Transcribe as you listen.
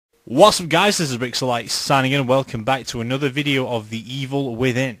What's up guys, this is Rixxalight signing in and welcome back to another video of The Evil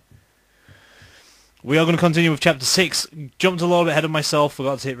Within. We are going to continue with chapter 6. Jumped a little bit ahead of myself,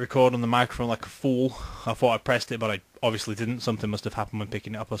 forgot to hit record on the microphone like a fool. I thought I pressed it but I obviously didn't, something must have happened when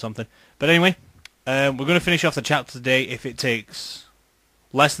picking it up or something. But anyway, we're going to finish off the chapter today. If it takes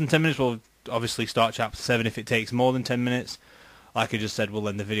less than 10 minutes we'll obviously start chapter 7. If it takes more than 10 minutes, like I just said, we'll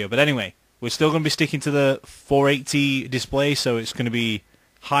end the video. But anyway, we're still going to be sticking to the 480 display, so it's going to be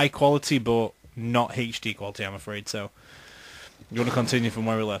high quality but not HD quality, I'm afraid. So you want to continue from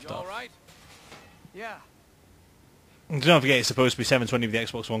where we left off. Right? Yeah. Don't forget, it's supposed to be 720 if the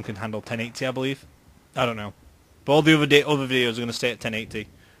Xbox One can handle 1080, I believe. I don't know. But all the other videos are going to stay at 1080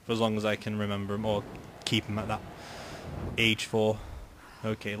 for as long as I can remember them, or keep them at that age for.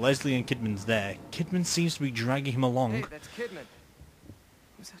 Okay, Leslie and Kidman's there. Kidman seems to be dragging him along. Hey, that's Kidman.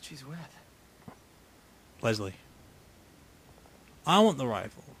 Who's that she's with? Leslie. I want the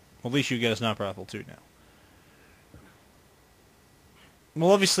rifle. Well, at least you get a sniper rifle too now.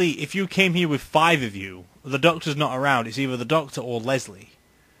 Well, obviously, if you came here with 5 of you, the doctor's not around. It's either the doctor or Leslie.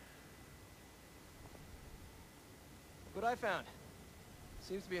 What I found.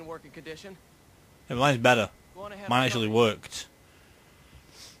 Seems to be in working condition. Yeah, mine's better. Go on ahead. Mine actually worked.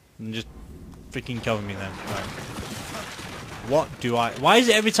 And just freaking cover me then. Right. What do I... Why is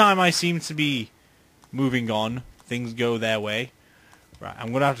it every time I seem to be moving on, things go their way? Right, I'm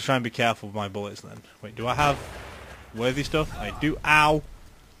going to have to try and be careful with my bullets then. Wait, do I have worthy stuff? I do. Ow!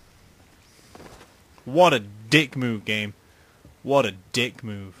 What a dick move, game. What a dick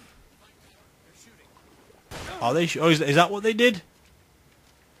move. Are they... Oh, is that what they did?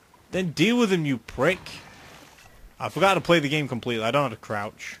 Then deal with them, you prick. I forgot to play the game completely. I don't know how to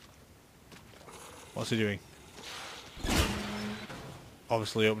crouch. What's he doing?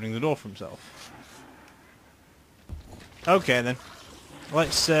 Obviously opening the door for himself. Okay, then.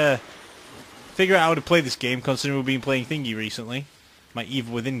 Let's figure out how to play this game, considering we've been playing Thingy recently. My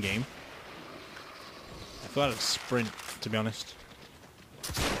Evil Within game. I forgot how to sprint, to be honest.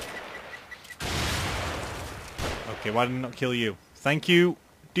 Okay, why did it not kill you? Thank you,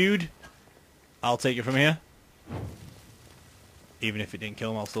 dude. I'll take it from here. Even if it didn't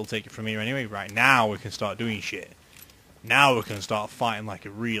kill him, I'll still take it from here anyway. Right, now we can start doing shit. Now we can start fighting like a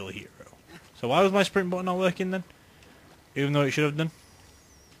real hero. So why was my sprint button not working then? Even though it should have done?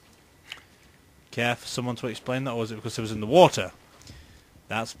 Care for someone to explain that, or was it because it was in the water?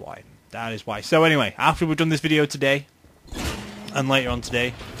 That's why. That is why. So anyway, after we've done this video today, and later on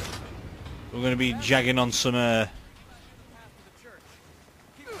today, we're going to be dragging on some, we're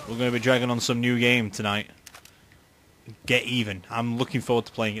going to be dragging on some new game tonight. Get Even. I'm looking forward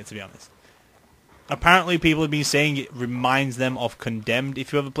to playing it, to be honest. Apparently people have been saying it reminds them of Condemned,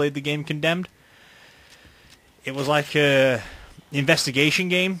 if you ever played the game Condemned. It was like a investigation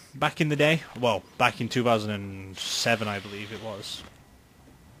game back in the day. Well, back in 2007, I believe it was.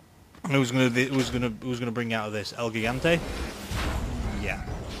 And it was gonna bring out of this El Gigante. Yeah,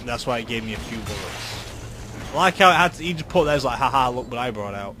 that's why it gave me a few bullets. I like how it had to, he just put there as like, haha, look what I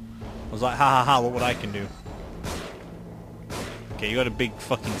brought out. I was like, ha ha ha, look what I can do. Okay, you got a big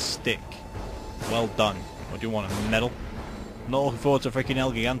fucking stick. Well done. What do you want, a medal? I'm not looking forward to freaking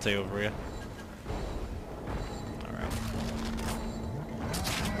El Gigante over here.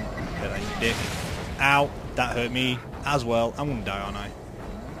 Dick. Ow, that hurt me as well. I'm gonna die, aren't I?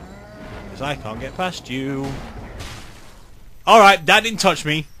 Because I can't get past you. Alright, that didn't touch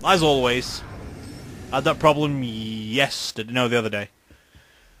me, as always. I had that problem yesterday, no, the other day.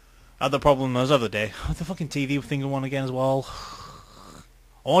 I had that problem the other day. Oh, the fucking TV thing on again as well.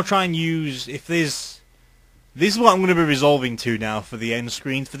 I want to try and use, if there's... This is what I'm going to be resolving to now for the end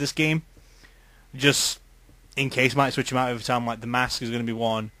screens for this game. Just in case I might switch them out every time, like the mask is going to be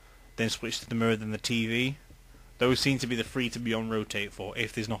one. Then switch to the mirror, then the TV. Those seem to be the free to be on rotate for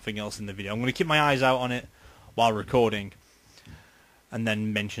if there's nothing else in the video. I'm going to keep my eyes out on it while recording. And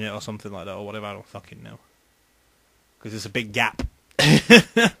then mention it or something like that or whatever, I don't fucking know. Because it's a big gap.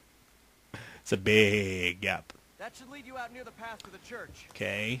 It's a big gap. That should lead you out near the path to the church.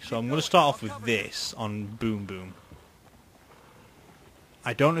 Okay, so I'm going to start off with this on Boom Boom.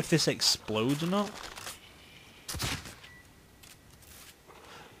 I don't know if this explodes or not.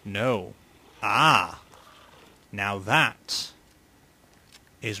 No. Ah. Now that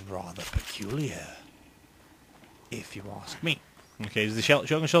is rather peculiar, if you ask me. Okay, is the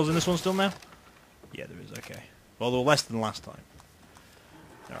shotgun shells in this one still now? Yeah, there is, okay. Well, they were less than last time.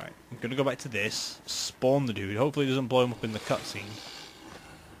 Alright, I'm going to go back to this, spawn the dude, hopefully it doesn't blow him up in the cutscene.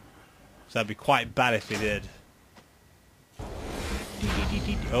 So that'd be quite bad if he did.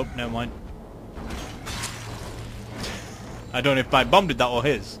 Oh, never mind. I don't know if my bomb did that or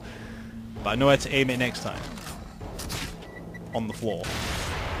his. But I know where to aim it next time. On the floor.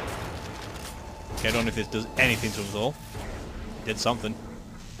 Okay, I don't know if this does anything to him at all. It did something.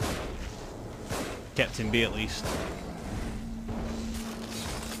 Kept him B at least.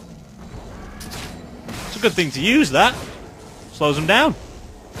 It's a good thing to use, that. Slows him down.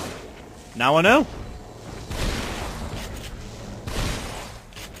 Now I know.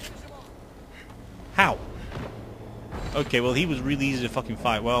 How? Okay, well he was really easy to fucking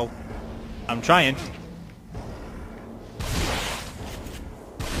fight. Well, I'm trying.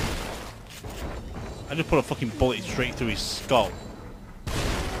 I just put a fucking bullet straight through his skull.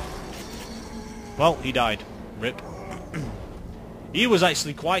 Well, he died. Rip. He was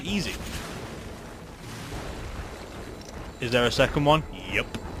actually quite easy. Is there a second one? Yep.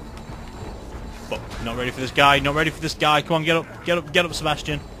 But not ready for this guy. Not ready for this guy. Come on, get up. Get up. Get up,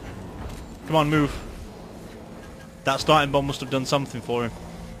 Sebastian. Come on, move. That starting bomb must have done something for him.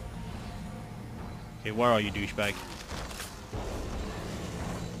 Okay, where are you, douchebag?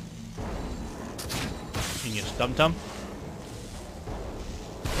 In your stum-tum?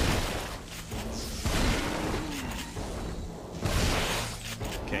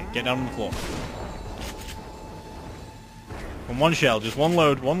 Okay, get down on the floor. From one shell, just one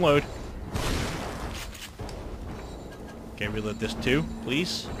load, one load. Okay, reload this too,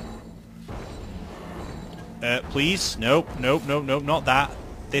 please. Please? Nope, nope, nope, nope, not that.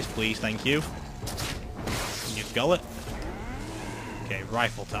 This, please, thank you. In your gullet. Okay,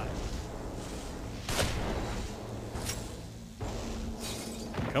 rifle time.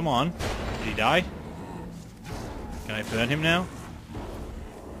 Come on. Did he die? Can I burn him now?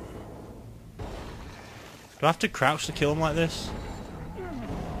 Do I have to crouch to kill him like this?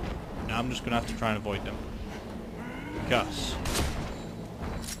 No, I'm just going to have to try and avoid them. Gus.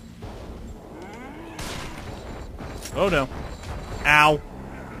 Oh no. Ow.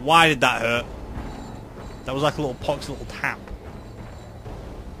 Why did that hurt? That was like a little pox, little tap.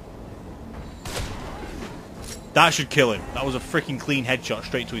 That should kill him. That was a freaking clean headshot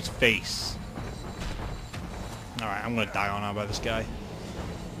straight to his face. Alright, I'm gonna die on now by this guy.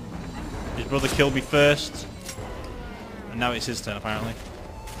 His brother killed me first. And now it's his turn, apparently.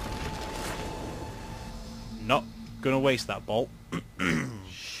 Not gonna waste that bolt.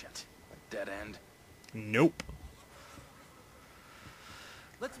 Shit. A dead end. Nope.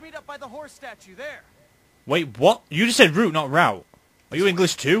 Let's meet up by the horse statue there. Wait, what? You just said route, not route. Are you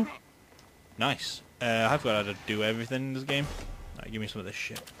English too? Nice. I've got to do everything in this game. Right, give me some of this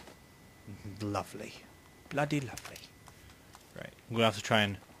shit. Lovely. Bloody lovely. Right, I'm going to have to try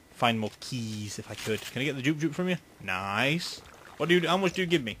and find more keys if I could. Can I get the juke from you? Nice. What do you? How much do you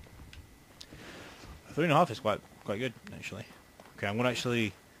give me? 3.5 is quite good, actually. Okay, I'm going to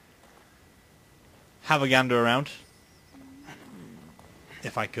actually have a gander around.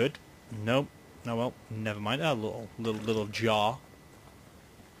 If I could. Nope. Oh well, never mind. A little jar.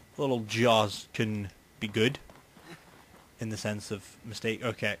 Little jars can be good. In the sense of mistake.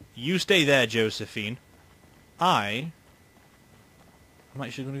 Okay, you stay there, Josephine. I'm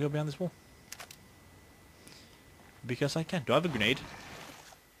actually going to go behind this wall. Because I can. Do I have a grenade?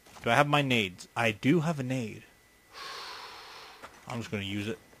 Do I have my nades? I do have a nade. I'm just going to use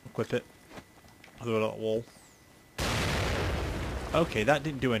it. Equip it. Throw it at the wall. Okay, that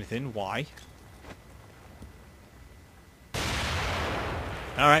didn't do anything. Why?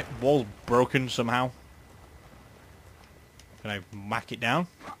 Alright, wall's broken somehow. Can I whack it down?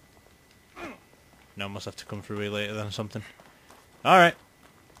 No, must have to come through way later than something. Alright.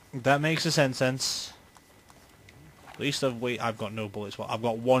 That makes sense. At least I've got no bullets. Well, I've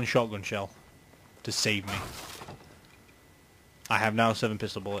got one shotgun shell to save me. I have now 7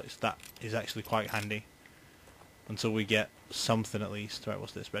 pistol bullets. That is actually quite handy. Until we get something at least. Right,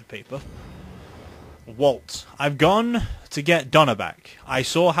 what's this? Red paper. Walt. I've gone to get Donna back. I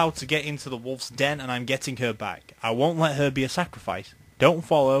saw how to get into the wolf's den and I'm getting her back. I won't let her be a sacrifice. Don't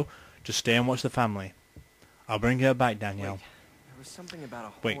follow. Just stay and watch the family. I'll bring her back, Danielle. There was something about a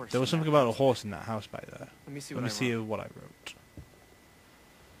horse. Wait, there was something about a horse in that house back there. Let me see what I wrote.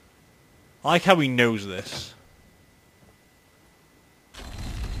 I like how he knows this.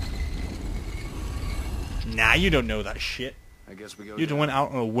 Nah, you don't know that shit. I guess we go. You just went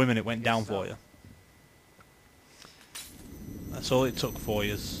out on a whim and it went down for you. That's all it took for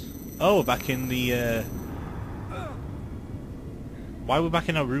you. Oh, we're back in the, Why are we back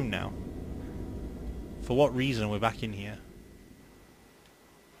in our room now? For what reason we're back in here?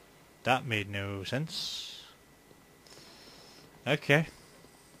 That made no sense. Okay.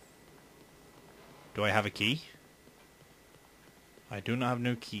 Do I have a key? I do not have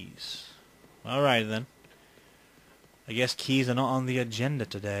no keys. Alright then. I guess keys are not on the agenda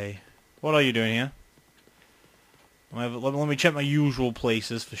today. What are you doing here? Let me check my usual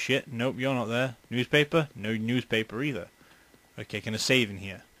places for shit. Nope, you're not there. Newspaper? No newspaper either. Okay, can I save in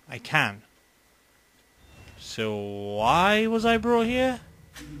here? I can. So why was I brought here?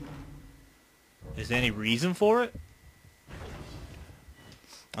 Is there any reason for it?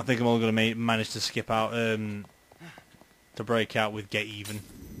 I think I'm only going to manage to skip out, to break out with Get Even.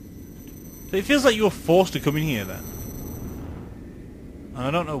 But it feels like you were forced to come in here then. And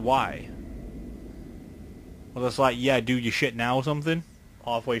I don't know why. Well, it's like, yeah, do your shit now or something.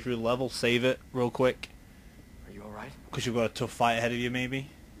 Halfway through the level, save it real quick. Are you alright? Because you've got a tough fight ahead of you, maybe.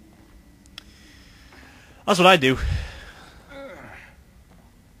 That's what I do. I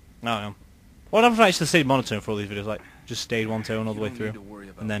don't know. What happens if I actually stayed monotone for all these videos? Like, just stayed one tone all the way through,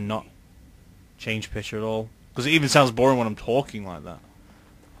 and then not change picture at all? Because it even sounds boring when I'm talking like that.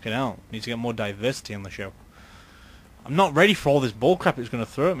 Okay, now need to get more diversity on the show. I'm not ready for all this bullcrap it's going to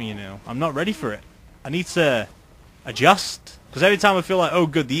throw at me, you know. I'm not ready for it. I need to adjust. Because every time I feel like, oh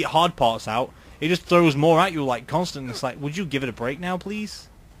good, the hard part's out, it just throws more at you, like, constantly. It's like, would you give it a break now, please?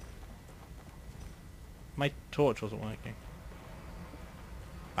 My torch wasn't working.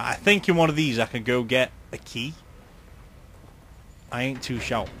 I think in one of these I can go get a key. I ain't too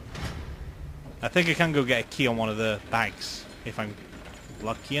sure. I think I can go get a key on one of the bags, if I'm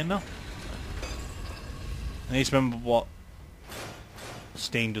lucky enough. I need to remember what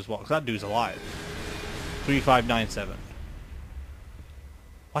Stain does what, because that dude's alive. 3597.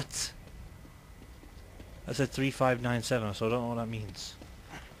 What? I said 3597, so I don't know what that means.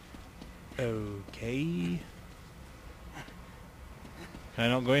 Okay. Can I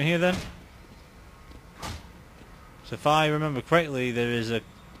not go in here then? So if I remember correctly, there is a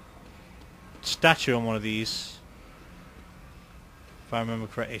statue on one of these. If I remember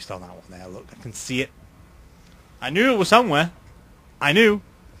correctly, it's on that one there, look, I can see it. I knew it was somewhere. I knew.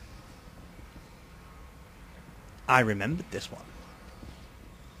 I remembered this one.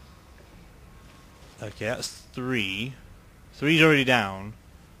 Okay, that's 3. 3's already down.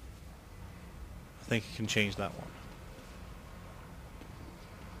 I think I can change that one.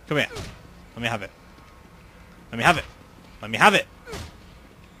 Come here. Let me have it. Let me have it. Let me have it.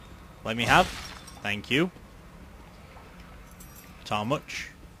 Let me have. Thank you. How much?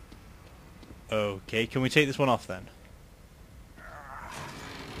 Okay, can we take this one off then?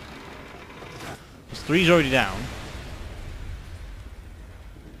 Because 3's already down.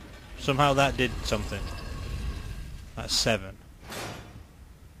 Somehow that did something. That's 7.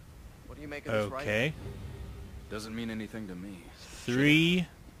 What do you make of this, right? Okay. Doesn't mean anything to me. 3.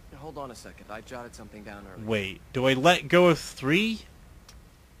 Hold on a second. I jotted something down earlier. Wait, do I let go of 3?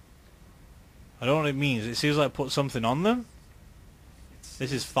 I don't know what it means. It seems like I put something on them.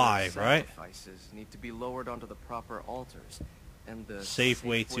 This is 5, right? Sacrifices need to be lowered onto the proper altars, and the Safe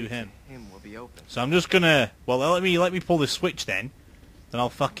way to him. Will be open. So I'm just gonna... Well, let me pull this switch then. Then I'll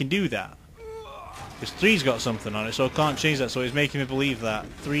fucking do that. Because 3's got something on it, so I can't change that. So it's making me believe that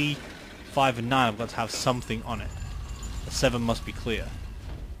 3, 5, and 9 have got to have something on it. The 7 must be clear.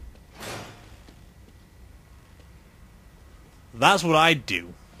 That's what I'd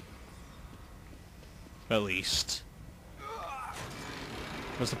do. At least.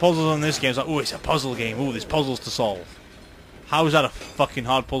 Because the puzzles on this game is like, oh, it's a puzzle game. Oh, there's puzzles to solve. How is that a fucking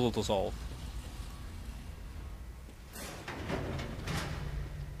hard puzzle to solve?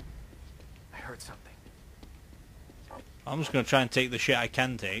 I heard something. I'm just gonna try and take the shit I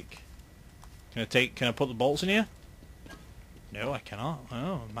can take. Can I put the bolts in here? No, I cannot.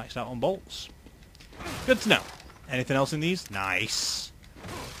 Oh, I'm maxed out on bolts. Good to know. Anything else in these? Nice.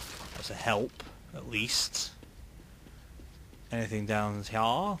 That's a help, at least. Anything down here?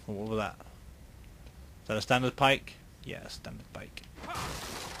 What was that? Is that a standard pike? Yeah, standard pike.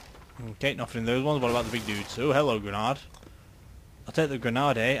 Okay, nothing in those ones. What about the big dudes? Oh, hello, grenade. I'll take the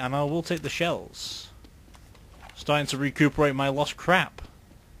grenade, and I will take the shells. Starting to recuperate my lost crap.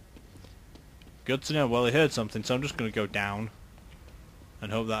 Good to know. Well, I heard something, so I'm just going to go down.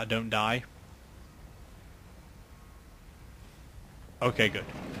 And hope that I don't die. Okay, good.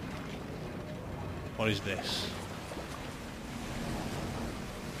 What is this?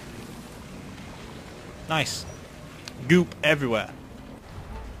 Nice. Goop everywhere.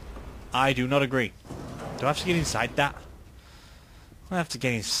 I do not agree. Do I have to get inside that? I have to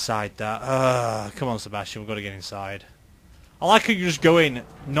get inside that. Come on, Sebastian, we've got to get inside. I like how you just go in,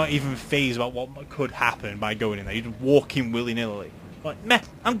 not even phase about what could happen by going in there. You just walk in willy-nilly. Like, meh,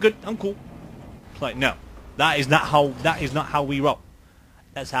 I'm good, I'm cool. It's like, no. That is not how we roll.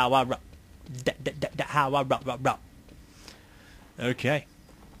 That's how I roll. That's how I roll. Okay.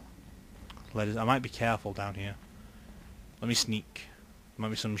 I might be careful down here. Let me sneak. Might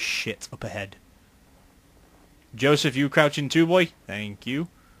be some shit up ahead. Joseph, you crouching too, boy? Thank you.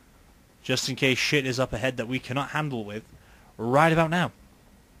 Just in case shit is up ahead that we cannot handle with right about now.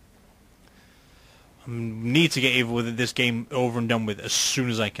 I need to get Evil with this game over and done with as soon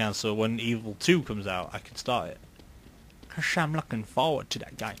as I can, so when Evil 2 comes out, I can start it. Because I'm looking forward to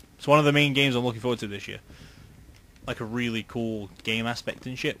that game. It's one of the main games I'm looking forward to this year. Like a really cool game aspect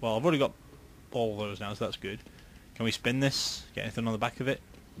and shit. Well, I've already got all those now, so that's good. Can we spin this? Get anything on the back of it?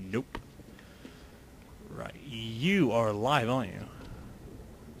 Nope. Right, you are alive, aren't you?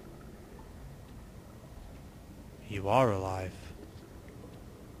 You are alive.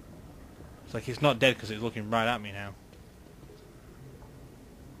 It's like it's not dead because it's looking right at me now.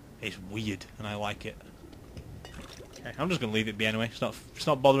 It's weird, and I like it. Okay, I'm just gonna leave it be anyway. It's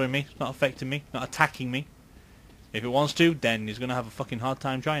not bothering me. It's not affecting me. Not attacking me. If it wants to, then he's gonna have a fucking hard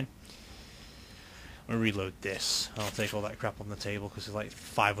time trying. I'm gonna reload this. I'll take all that crap on the table because there's like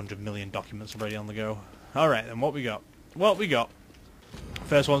 500 million documents already on the go. All right, then what we got? What we got?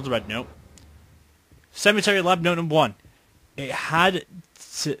 First one's the red note. Cemetery Lab note number 1. It had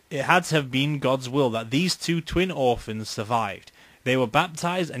to have been God's will that these 2 twin orphans survived. They were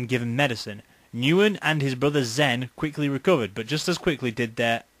baptized and given medicine. Nguyen and his brother Zen quickly recovered, but just as quickly did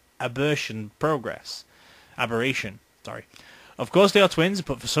their aberration. Of course they are twins,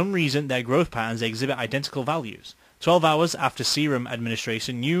 but for some reason their growth patterns exhibit identical values. 12 hours after serum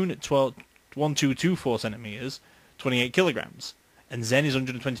administration, Nguyen 1224 centimeters, 28 kilograms, and Zen is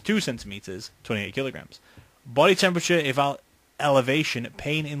 122 centimeters, 28 kilograms. Body temperature elevation,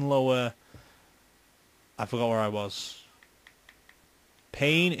 pain in lower... I forgot where I was.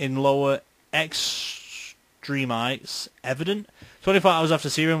 Pain in lower extremites evident. 24 hours after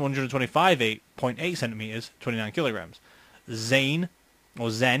serum, 125.8 centimeters, 29 kilograms. Zen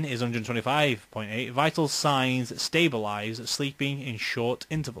is 125.8. Vital signs stabilized, sleeping in short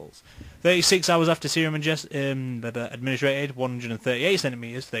intervals. 36 hours after serum administrated, 138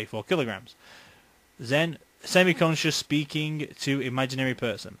 centimeters, 34 kilograms. Zen, semi-conscious, speaking to imaginary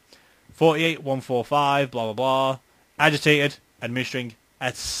person. 48, 145, blah blah blah. Agitated, administering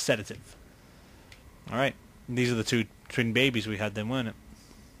a sedative. Alright, these are the 2 twin babies we had then, weren't it?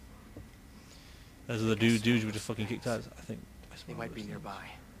 Those are the dudes we just fucking kicked out, I think. They might be nearby.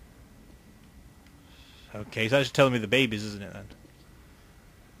 Okay, so that's telling me the babies, isn't it then?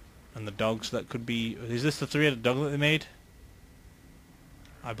 And the dogs that could be... Is this the 3-headed dog that they made?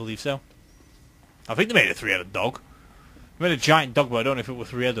 I believe so. I think they made a 3-headed dog. They made a giant dog, but I don't know if it was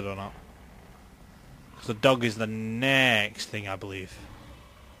 3-headed or not. Because the dog is the next thing, I believe.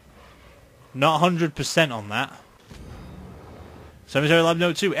 Not 100% on that. Cemetery Lab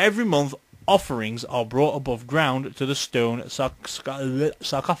Note 2. Every month, offerings are brought above ground to the stone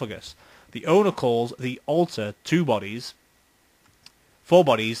sarcophagus. The owner calls the altar 2 bodies, 4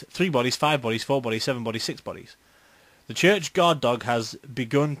 bodies, 3 bodies, 5 bodies, 4 bodies, 7 bodies, 6 bodies. The church guard dog has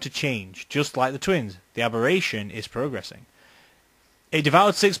begun to change, just like the twins. The aberration is progressing. It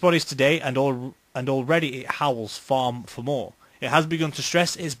devoured 6 bodies today, and already it howls for more. It has begun to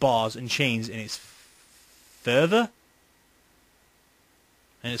stress its bars and chains in its favor.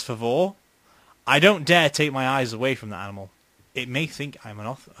 I don't dare take my eyes away from that animal. It may think I'm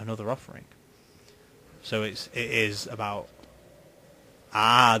another offering. So it is about...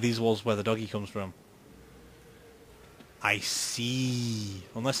 Ah, these walls where the doggy comes from. I see.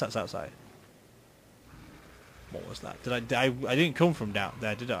 Unless that's outside. What was that? I didn't come from down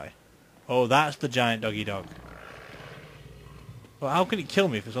there, did I? Oh, that's the giant doggy dog. Well, how can it kill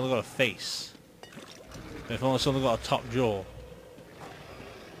me if it's only got a face? If it's only got a top jaw?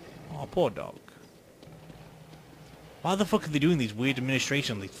 Oh, poor dog. Why the fuck are they doing these weird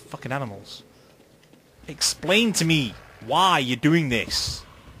administration on these fucking animals? Explain to me why you're doing this.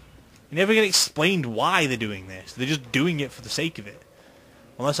 You never get explained why they're doing this. They're just doing it for the sake of it.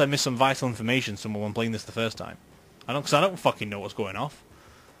 Unless I missed some vital information somewhere when playing this the first time. Because I don't fucking know what's going off.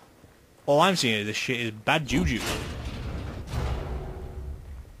 All I'm seeing is this shit is bad juju.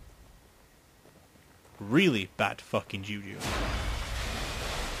 Really bad fucking juju.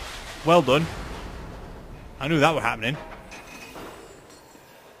 Well done. I knew that was happening.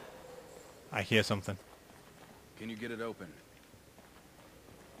 I hear something. Can you get it open?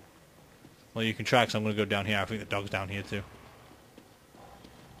 Well, you can try, because I'm going to go down here. I think the dog's down here too.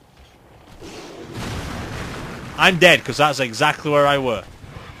 I'm dead, because that's exactly where I were.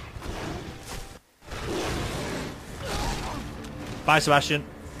 Bye, Sebastian.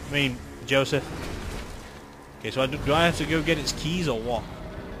 I mean, Joseph. Okay, so do I have to go get its keys or what?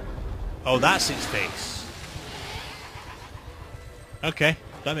 Oh, that's its face. Okay,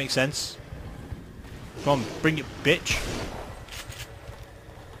 that makes sense. Come on, bring it, bitch.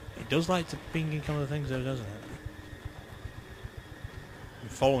 It does like to bring in some of the things though, doesn't it? I'm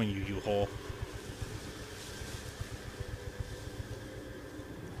following you, you whore.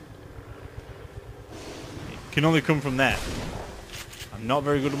 It can only come from there. I'm not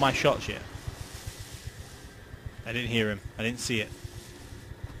very good at my shots yet. I didn't hear him. I didn't see it.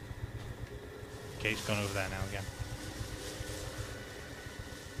 Okay, he's gone over there now again.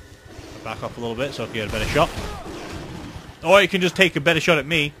 I'll back off a little bit so I can get a better shot. Or you can just take a better shot at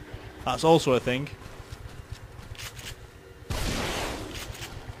me. That's also a thing.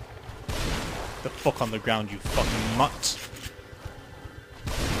 The fuck on the ground, you fucking mutt.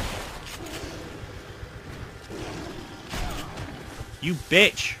 You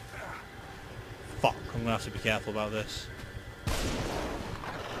bitch! Fuck, I'm gonna have to be careful about this.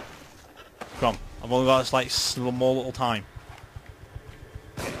 Come on, I've only got this like more little time.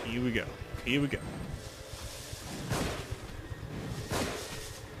 Okay, here we go. Here we go.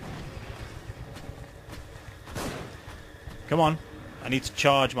 Come on. I need to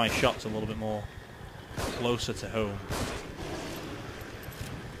charge my shots a little bit more closer to home.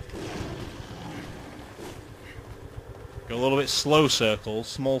 Go a little bit slow circles,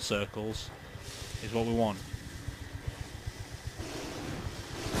 small circles, is what we want.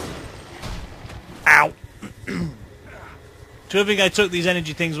 Ow! Do you think I took these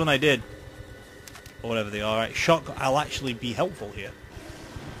energy things when I did? Or whatever they are, right? Shock, I'll actually be helpful here.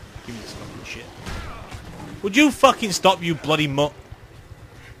 Give me this fucking shit. Would you fucking stop, you bloody mutt?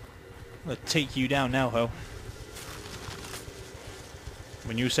 I'm gonna take you down now, ho.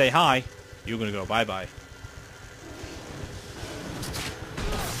 When you say hi, you're gonna go bye-bye.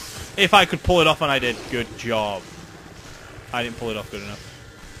 If I could pull it off and I did, good job. I didn't pull it off good enough.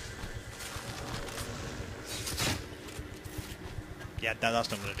 Yeah,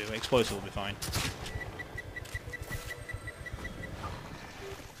 that's not gonna do. Explosive will be fine.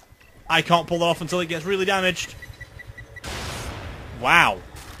 I can't pull it off until it gets really damaged. Wow.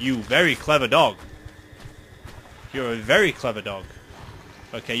 You very clever dog. You're a very clever dog.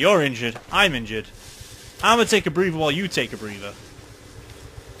 Okay, you're injured. I'm injured. I'm gonna take a breather while you take a breather.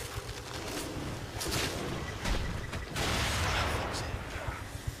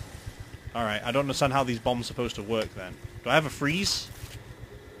 Alright, I don't understand how these bombs are supposed to work then. Do I have a freeze?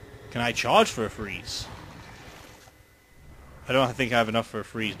 Can I charge for a freeze? I don't think I have enough for a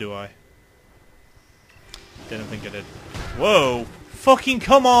freeze, do I? Didn't think I did. Whoa! Fucking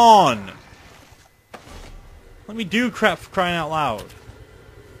come on! Let me do crap for crying out loud.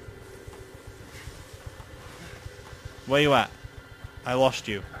 Where you at? I lost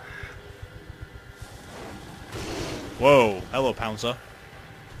you. Whoa! Hello, Pouncer.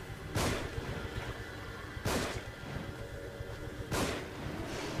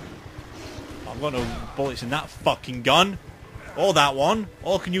 I've got no bullets in that fucking gun. Or that one.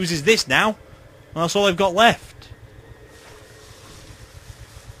 All I can use is this now. And that's all I've got left.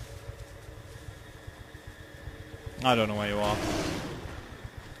 I don't know where you are.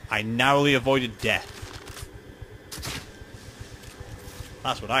 I narrowly avoided death.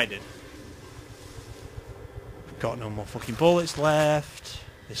 That's what I did. Got no more fucking bullets left.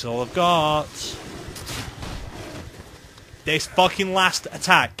 This is all I've got. This fucking last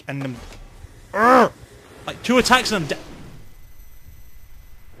attack and then... like 2 attacks and I'm dead.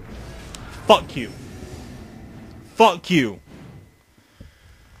 Fuck you. Fuck you.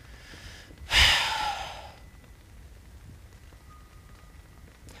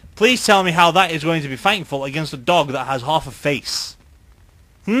 Please tell me how that is going to be thankful against a dog that has half a face.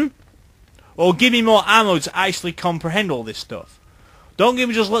 Or give me more ammo to actually comprehend all this stuff. Don't give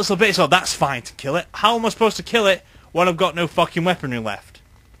me just little bits of that's fine to kill it. How am I supposed to kill it when I've got no fucking weaponry left?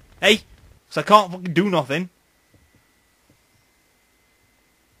 Hey? So I can't fucking do nothing.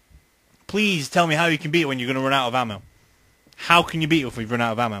 Please tell me how you can beat it when you're going to run out of ammo. How can you beat it if we've run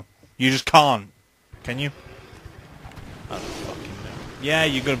out of ammo? You just can't. Can you? I don't fucking know. Yeah,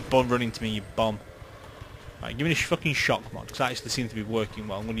 you're going to run into me, you bomb. Right, give me this fucking shock mod, because that actually seems to be working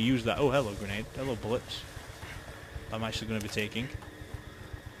well. I'm going to use that. Oh, hello, grenade. Hello, bullets. I'm actually going to be taking.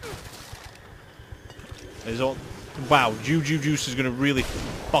 There's all... Wow, Juju Juice is going to really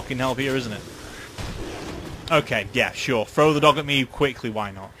fucking help here, isn't it? Okay, yeah, sure. Throw the dog at me quickly,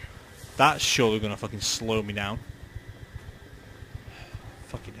 why not? That's surely going to fucking slow me down.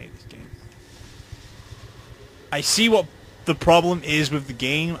 Fucking hate this game. I see what the problem is with the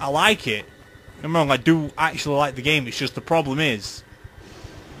game. I like it. Don't get me wrong, I do actually like the game. It's just the problem is...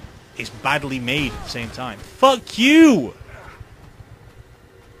 it's badly made at the same time. Fuck you!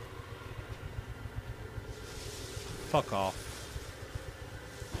 Fuck off.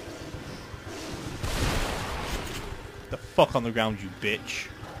 fuck on the ground, you bitch.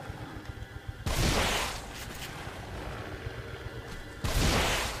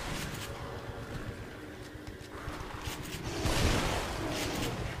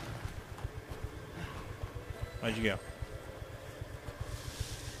 Where'd you go?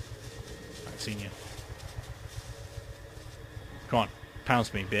 I've seen you. Come on,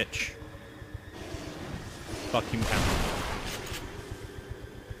 pounce me, bitch. Fucking pounce me.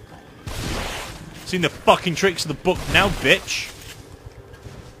 Seen the fucking tricks of the book now, bitch.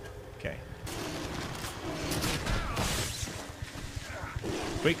 Okay.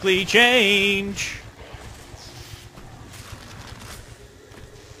 Quickly change.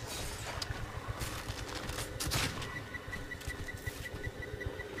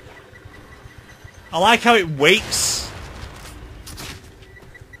 I like how it waits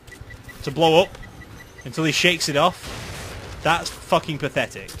to blow up until he shakes it off. That's fucking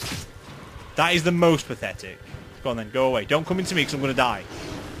pathetic. That is the most pathetic. Go on then, go away. Don't come into me because I'm going to die.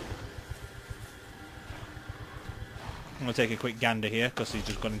 I'm going to take a quick gander here because he's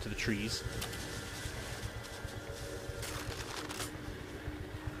just gone into the trees.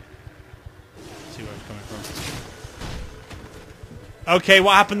 See where he's coming from. Okay,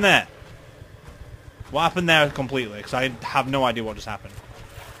 what happened there? What happened there completely? Because I have no idea what just happened.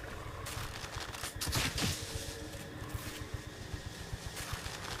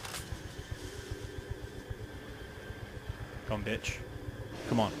 Come on, bitch.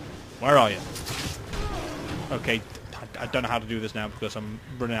 Come on. Where are you? Okay, I don't know how to do this now because I'm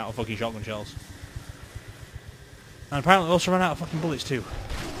running out of fucking shotgun shells. And apparently I also ran out of fucking bullets too.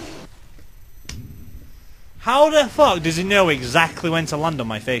 How the fuck does he know exactly when to land on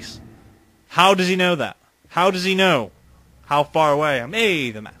my face? How does he know that? How does he know how far away I am?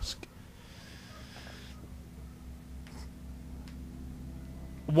 Hey, the mask.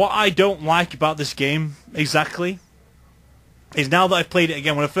 What I don't like about this game, exactly, is now that I've played it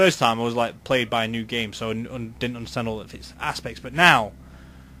again. When the first time I was like played by a new game, so I didn't understand all of its aspects. But now,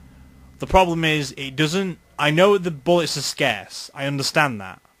 the problem is it doesn't... I know the bullets are scarce. I understand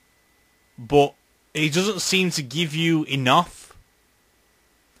that. But it doesn't seem to give you enough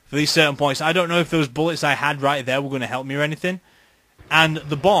for these certain points. I don't know if those bullets I had right there were going to help me or anything. And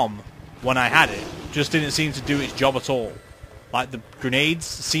the bomb, when I had it, just didn't seem to do its job at all. Like, the grenades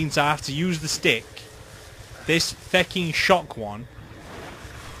seem to have to use the stick. This fucking shock one.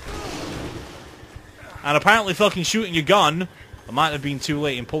 And apparently fucking shooting your gun, I might have been too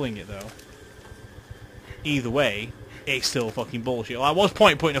late in pulling it, though. Either way, it's still fucking bullshit. Like, what's the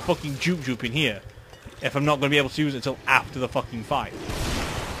point putting a fucking juke in here if I'm not going to be able to use it until after the fucking fight?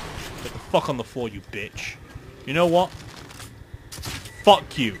 Get the fuck on the floor, you bitch. You know what?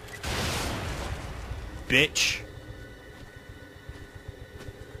 Fuck you. Bitch.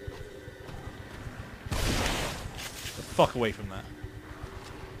 Get the fuck away from that.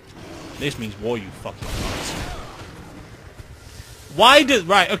 This means war, you fucking nuts. Why does...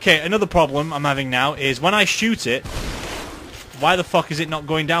 Right, okay, another problem I'm having now is when I shoot it, why the fuck is it not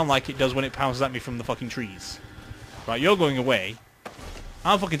going down like it does when it pounces at me from the fucking trees? Right, you're going away.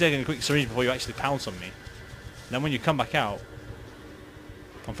 I'm fucking taking a quick syringe before you actually pounce on me. And then when you come back out,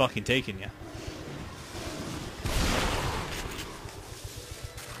 I'm fucking taking you.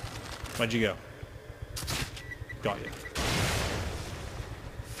 Where'd you go? Got you.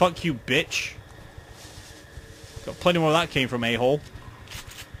 Fuck you, bitch. Got plenty more of that came from a-hole.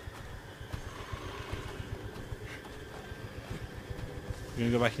 You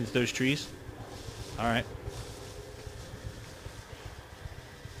gonna go back into those trees? Alright.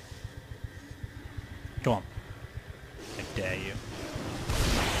 Come on. I dare you.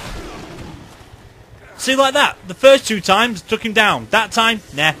 See, like that. The first two times, took him down. That time,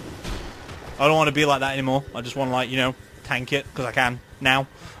 nah. I don't want to be like that anymore. I just want to, like, you know, tank it, because I can, now.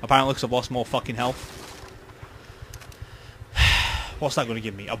 Apparently, because I've lost more fucking health. What's that going to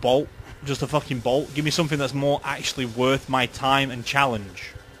give me? A bolt? Just a fucking bolt? Give me something that's more actually worth my time and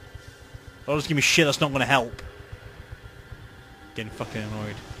challenge. Don't just give me shit that's not going to help. Getting fucking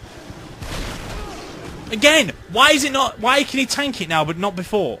annoyed. Again! Why is it not... Why can he tank it now, but not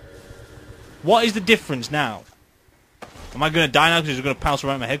before? What is the difference now? Am I going to die now because he's going to pounce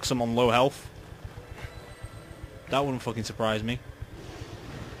around my head because I'm on low health? That wouldn't fucking surprise me.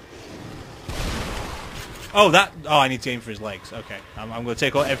 Oh, that... Oh, I need to aim for his legs. Okay. I'm going to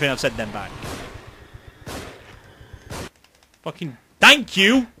take everything I've said then back. Fucking... Thank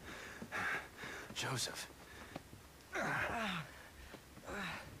you! Joseph.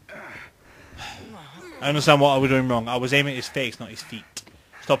 I understand what I was doing wrong. I was aiming at his face, not his feet.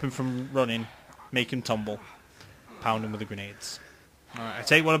 Stop him from running. Make him tumble. Pound him with the grenades. Alright, I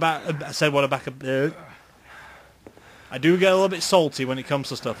take what about... I said what about... I do get a little bit salty when it comes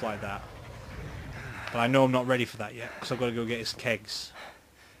to stuff like that. But I know I'm not ready for that yet, because I've got to go get his kegs.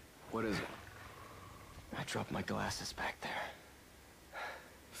 What is it? I dropped my glasses back there.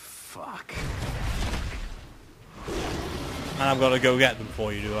 Fuck. And I've got to go get them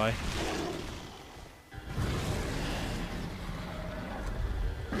for you, do I?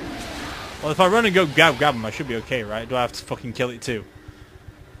 Well, if I run and go grab them, I should be okay, right? Do I have to fucking kill it too?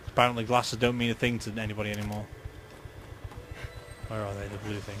 Apparently glasses don't mean a thing to anybody anymore. Where are they? The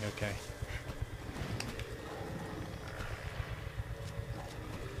blue thing, okay.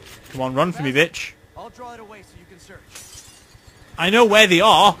 Come on, run for me, bitch. I'll draw it away so you can search. I know where they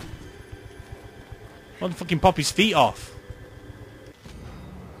are. I want to fucking pop his feet off.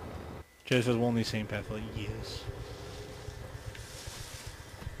 Joseph has worn these same pair for like years.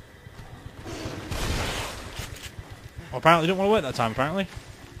 Well, apparently didn't want to work that time, apparently.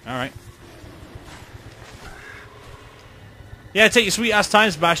 Alright. Yeah, take your sweet ass time,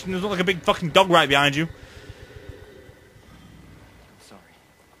 Sebastian. There's not like a big fucking dog right behind you. I'm sorry.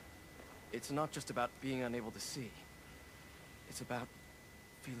 It's not just about being unable to see. It's about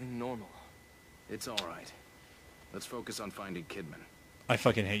feeling normal. It's all right. Let's focus on finding Kidman. I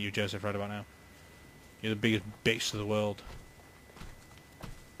fucking hate you, Joseph, right about now. You're the biggest bitch to the world.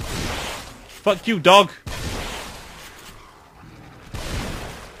 Fuck you, dog!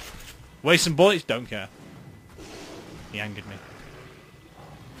 Waste some bullets? Don't care. He angered me.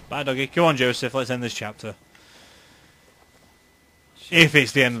 Bye, doggy. Come on, Joseph, let's end this chapter. If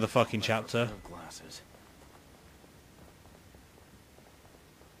it's the end of the fucking chapter. Glasses.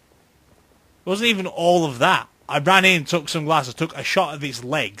 It wasn't even all of that. I ran in, took some glasses, took a shot of its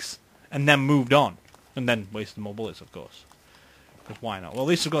legs, and then moved on. And then wasted more bullets, of course. Because why not? Well, at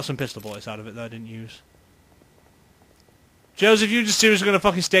least I got some pistol bullets out of it that I didn't use. Joseph, you just seriously gonna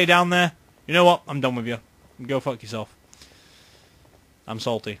fucking stay down there? You know what? I'm done with you. Go fuck yourself. I'm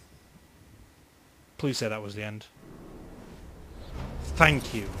salty. Please say that was the end.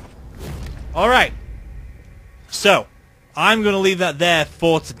 Thank you. Alright. So, I'm going to leave that there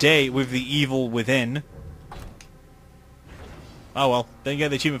for today with The Evil Within. Oh well, didn't get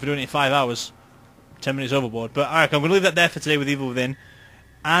the achievement for doing it in 5 hours. 10 minutes overboard. But alright, I'm going to leave that there for today with Evil Within.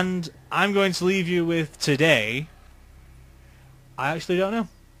 And I'm going to leave you with today... I actually don't know.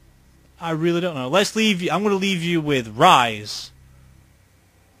 I really don't know. Let's leave you... I'm going to leave you with Rise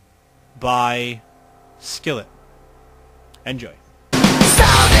by Skillet. Enjoy.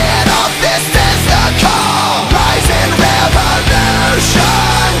 Sounding off, this is the call. Rising revolution.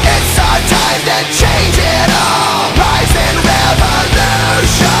 It's our time to change it all.